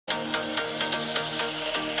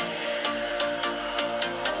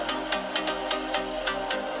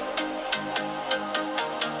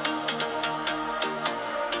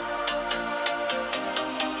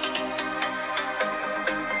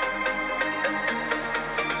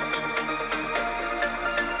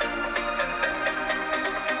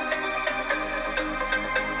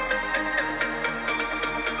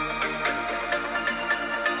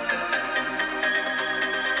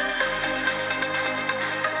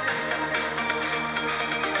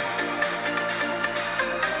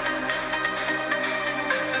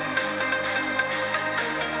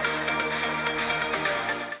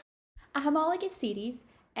series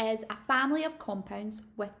is a family of compounds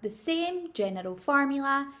with the same general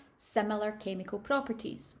formula, similar chemical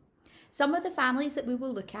properties. Some of the families that we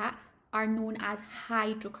will look at are known as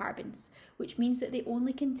hydrocarbons, which means that they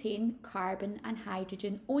only contain carbon and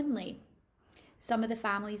hydrogen only. Some of the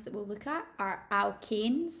families that we'll look at are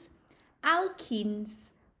alkanes, alkenes,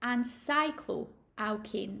 and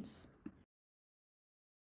cycloalkanes.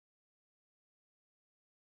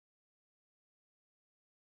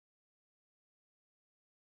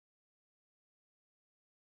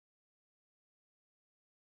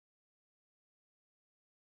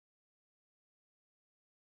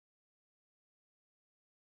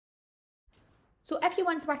 So if you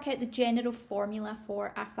want to work out the general formula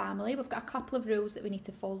for a family, we've got a couple of rules that we need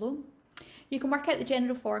to follow. You can work out the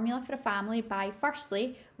general formula for a family by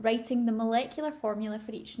firstly writing the molecular formula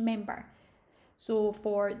for each member. So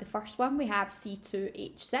for the first one we have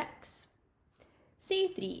C2H6,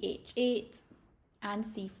 C3H8 and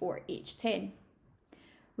C4H10.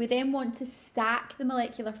 We then want to stack the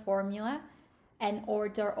molecular formula in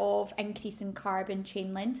order of increase in carbon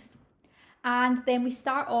chain length. And then we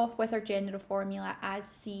start off with our general formula as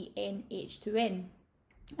CnH2n.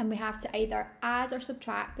 And we have to either add or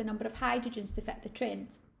subtract the number of hydrogens to fit the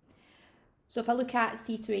trend. So if I look at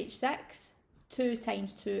C2H6, 2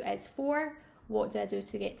 times 2 is 4. What do I do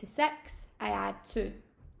to get to 6? I add 2.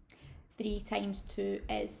 3 times 2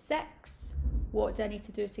 is 6. What do I need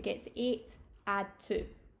to do to get to 8? Add 2.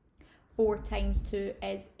 4 times 2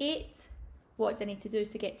 is 8. What do I need to do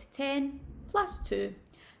to get to 10? Plus 2.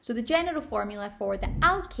 So the general formula for the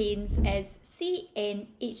alkanes is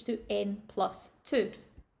CnH2n plus 2.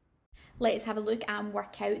 Let's have a look and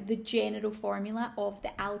work out the general formula of the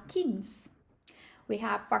alkenes. We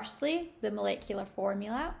have firstly the molecular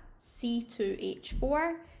formula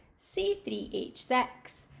C2H4,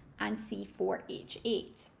 C3H6 and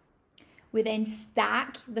C4H8. We then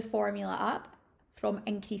stack the formula up from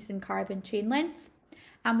increase in carbon chain length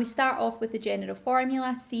and we start off with the general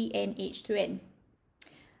formula CnH2n.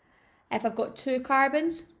 If I've got 2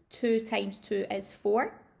 carbons, 2 times 2 is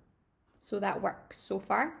 4, so that works so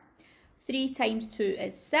far. 3 times 2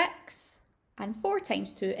 is 6, and 4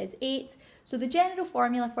 times 2 is 8, so the general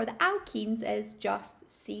formula for the alkenes is just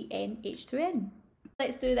CnH2n.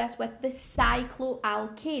 Let's do this with the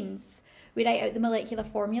cycloalkanes. We write out the molecular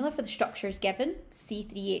formula for the structures given,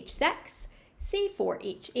 C3H6,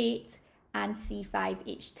 C4H8, and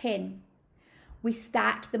C5H10. We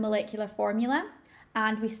stack the molecular formula,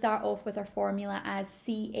 and we start off with our formula as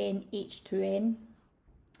CnH2n.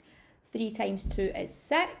 3 times 2 is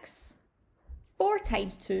 6, 4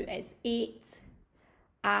 times 2 is 8,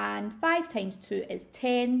 and 5 times 2 is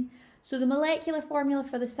 10. So the molecular formula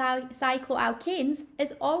for the cycloalkanes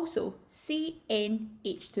is also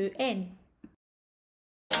CnH2n.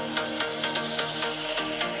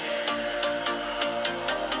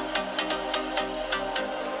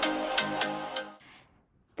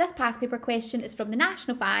 This past paper question is from the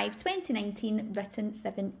National 5 2019 written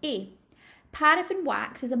 7A. Paraffin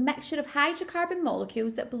wax is a mixture of hydrocarbon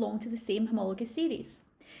molecules that belong to the same homologous series.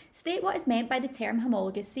 State what is meant by the term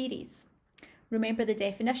homologous series. Remember the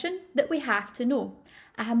definition that we have to know.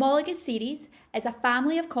 A homologous series is a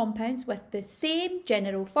family of compounds with the same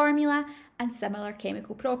general formula and similar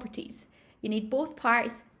chemical properties. You need both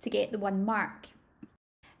parts to get the 1 mark.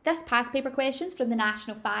 This past paper question is from the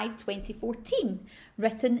National 5 2014,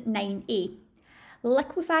 written 9A.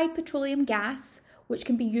 Liquefied petroleum gas, which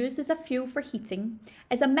can be used as a fuel for heating,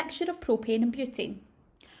 is a mixture of propane and butane.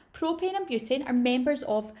 Propane and butane are members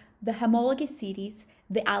of the homologous series,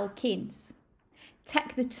 the alkanes.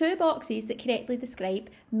 Tick the 2 boxes that correctly describe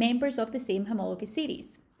members of the same homologous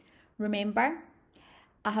series. Remember,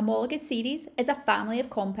 a homologous series is a family of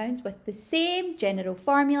compounds with the same general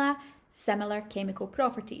formula, similar chemical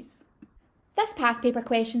properties. This past paper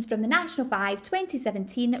question is from the National 5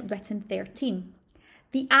 2017 written 13.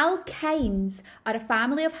 The alkynes are a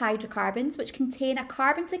family of hydrocarbons which contain a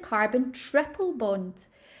carbon-to-carbon triple bond.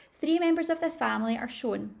 3 members of this family are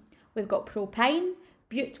shown. We've got propyne,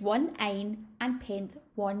 but1-ine and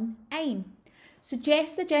pent1-ine.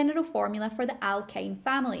 Suggest the general formula for the alkyne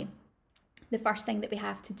family. The first thing that we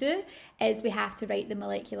have to do is we have to write the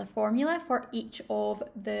molecular formula for each of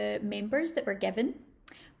the members that were given.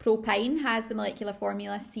 Propyne has the molecular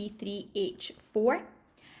formula C3H4.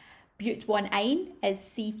 But1-ine is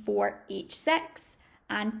C4H6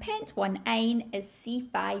 and pent1-ine is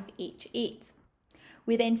C5H8.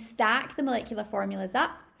 We then stack the molecular formulas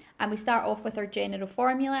up and we start off with our general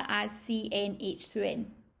formula as CnH2n.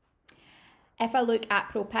 If I look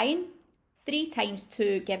at propyne, 3 times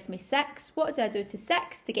 2 gives me 6. What do I do to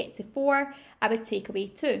 6 to get to 4? I would take away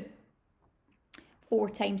 2. 4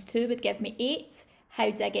 times 2 would give me 8. How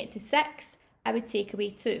do I get to 6? I would take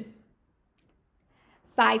away 2.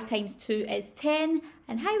 5 times 2 is 10,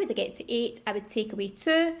 and how would I get to 8? I would take away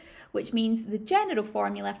 2, which means the general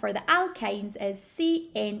formula for the alkynes is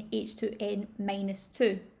CnH2n minus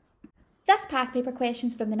 2. This past paper question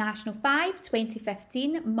is from the National 5,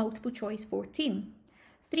 2015, multiple choice 14.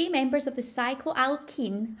 3 members of the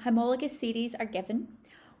cycloalkene homologous series are given.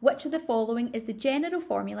 Which of the following is the general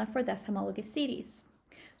formula for this homologous series?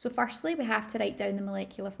 So firstly, we have to write down the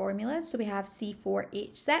molecular formulas. So we have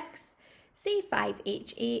C4H6,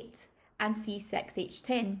 C5H8 and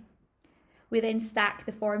C6H10. We then stack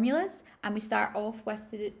the formulas and we start off with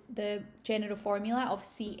the general formula of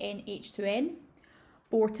CnH2n.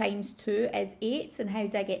 4 times 2 is 8, and how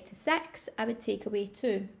do I get to 6? I would take away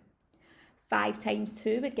 2. 5 times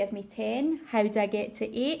 2 would give me 10. How do I get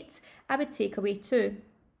to 8? I would take away 2.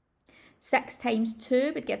 6 times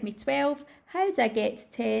 2 would give me 12. How do I get to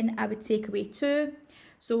 10? I would take away 2.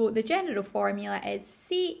 So the general formula is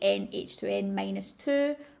CnH2n minus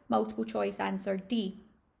 2, multiple choice answer D.